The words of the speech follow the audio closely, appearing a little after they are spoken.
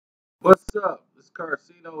What's up? It's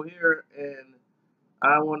Carcino here, and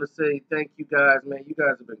I want to say thank you guys, man. You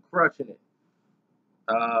guys have been crushing it.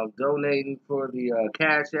 Donating for the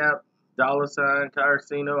Cash App, $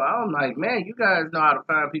 Carcino. I'm like, man, you guys know how to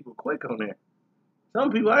find people quick on there. Some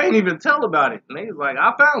people I ain't even tell about it, and they was like,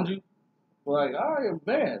 I found you. Like, all right,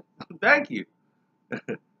 man, thank you.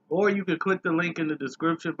 Or you could click the link in the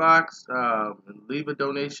description box and leave a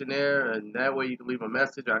donation there, and that way you can leave a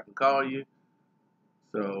message. I can call you.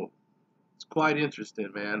 So it's quite interesting,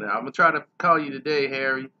 man. I'm gonna try to call you today,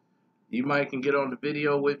 Harry. You might can get on the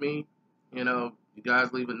video with me. You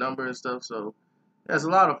guys leave a number and stuff. So there's a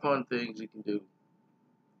lot of fun things you can do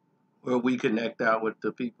where we connect out with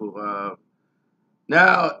the people.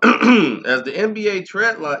 Now, as the NBA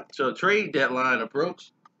trade deadline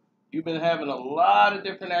approach, you've been having a lot of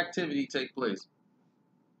different activity take place.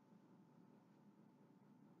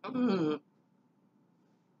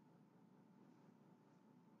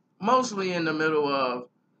 Mostly in the middle of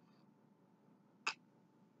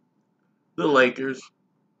the Lakers.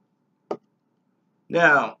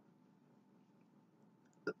 Now,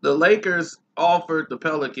 the Lakers offered the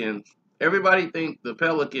Pelicans. Everybody think the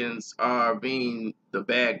Pelicans are being the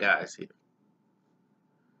bad guys here.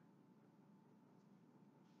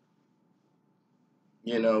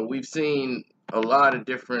 We've seen a lot of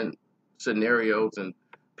different scenarios and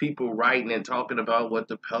people writing and talking about what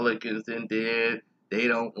the Pelicans then did. They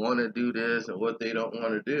don't want to do this and what they don't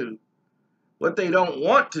want to do. What they don't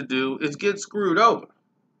want to do is get screwed over.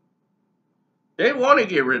 They want to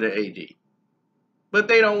get rid of AD, but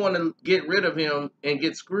they don't want to get rid of him and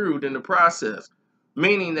get screwed in the process.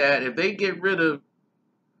 Meaning that if they get rid of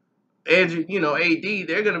AD,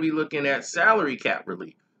 they're going to be looking at salary cap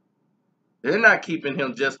relief. They're not keeping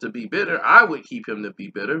him just to be bitter. I would keep him to be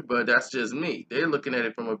bitter, but that's just me. They're looking at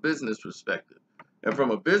it from a business perspective. And from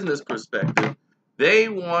a business perspective, they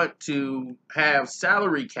want to have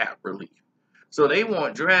salary cap relief. So they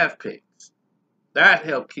want draft picks. That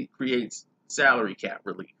creates salary cap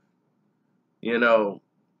relief. You know,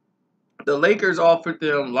 the Lakers offered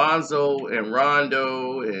them Lonzo and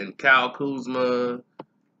Rondo and Kyle Kuzma,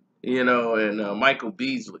 and Michael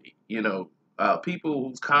Beasley, people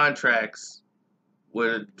whose contracts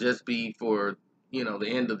would just be for, the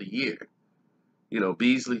end of the year.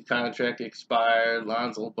 Beasley's contract expired.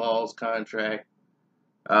 Lonzo Ball's contract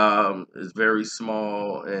is very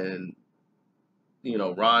small. And,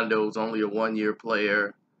 Rondo's only a one-year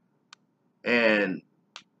player. And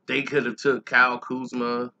they could have took Kyle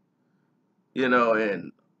Kuzma,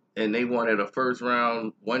 and they wanted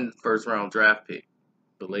one first round draft pick.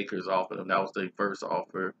 The Lakers offered them. That was their first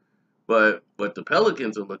offer. But what the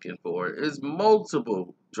Pelicans are looking for is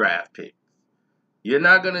multiple draft picks. You're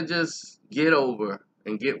not going to just get over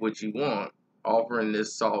and get what you want offering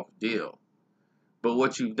this soft deal. But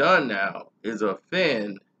what you've done now is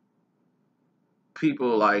offend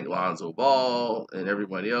people like Lonzo Ball and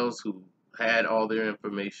everybody else who had all their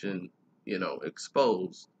information,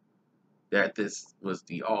 exposed that this was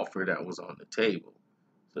the offer that was on the table.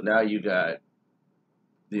 So now you got,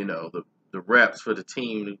 the reps for the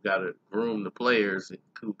team who've got to groom the players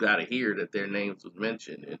who've got to hear that their names was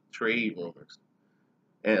mentioned in trade rumors.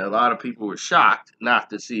 And a lot of people were shocked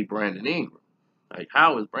not to see Brandon Ingram. Like,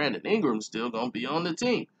 how is Brandon Ingram still going to be on the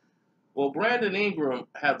team? Well, Brandon Ingram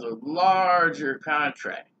has a larger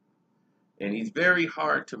contract, and he's very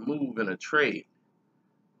hard to move in a trade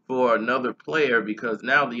for another player because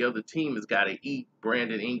now the other team has got to eat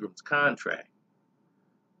Brandon Ingram's contract.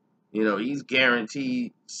 He's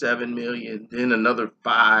guaranteed $7 million, then another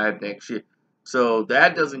 $5 million next year. So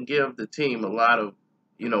that doesn't give the team a lot of,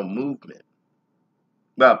 movement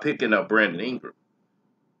about picking up Brandon Ingram.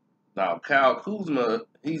 Now, Kyle Kuzma,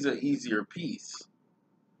 he's an easier piece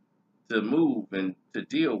to move and to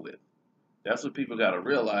deal with. That's what people got to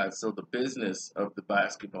realize. So the business of the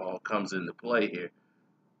basketball comes into play here.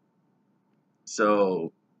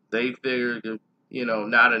 So they figured,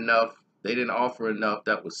 not enough. They didn't offer enough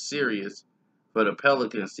that was serious for the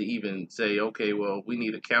Pelicans to even say, okay, well, we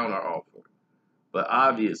need a counter offer. But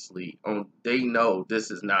obviously, they know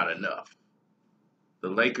this is not enough. The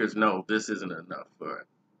Lakers know this isn't enough for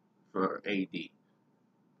AD.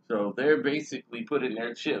 So they're basically putting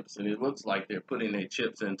their chips, and it looks like they're putting their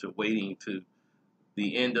chips into waiting to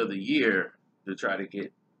the end of the year to try to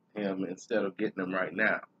get him instead of getting him right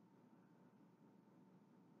now.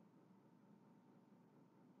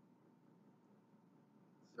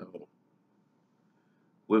 So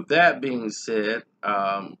with that being said,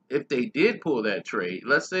 if they did pull that trade,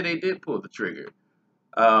 let's say they did pull the trigger,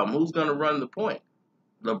 who's going to run the point?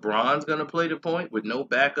 LeBron's going to play the point with no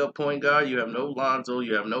backup point guard. You have no Lonzo.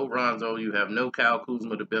 You have no Ronzo. You have no Kyle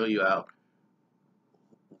Kuzma to bail you out.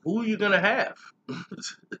 Who are you going to have?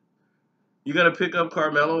 You're going to pick up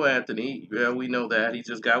Carmelo Anthony. Yeah, we know that. He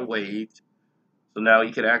just got waived. So now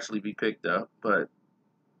he could actually be picked up. But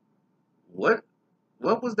what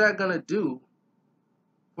was that going to do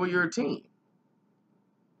for your team?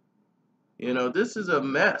 You know, this is a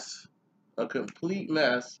mess. A complete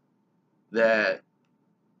mess that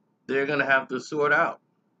they're going to have to sort out.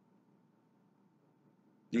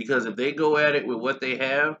 Because if they go at it with what they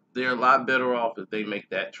have, they're a lot better off if they make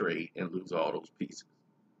that trade and lose all those pieces.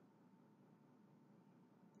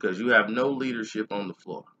 Because you have no leadership on the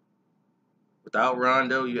floor. Without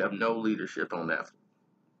Rondo, you have no leadership on that floor.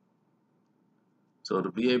 So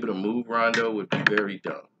to be able to move Rondo would be very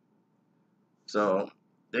dumb. So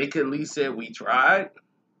they could at least say we tried,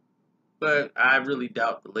 but I really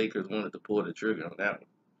doubt the Lakers wanted to pull the trigger on that one.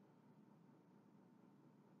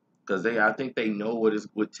 Because I think they know what it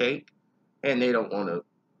would take, and they don't want to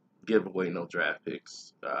give away no draft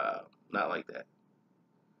picks. Not like that.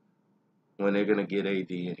 When they're going to get AD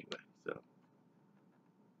anyway. So,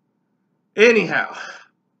 anyhow,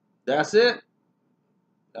 that's it.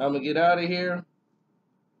 I'm going to get out of here.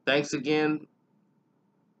 Thanks again.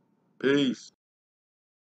 Peace.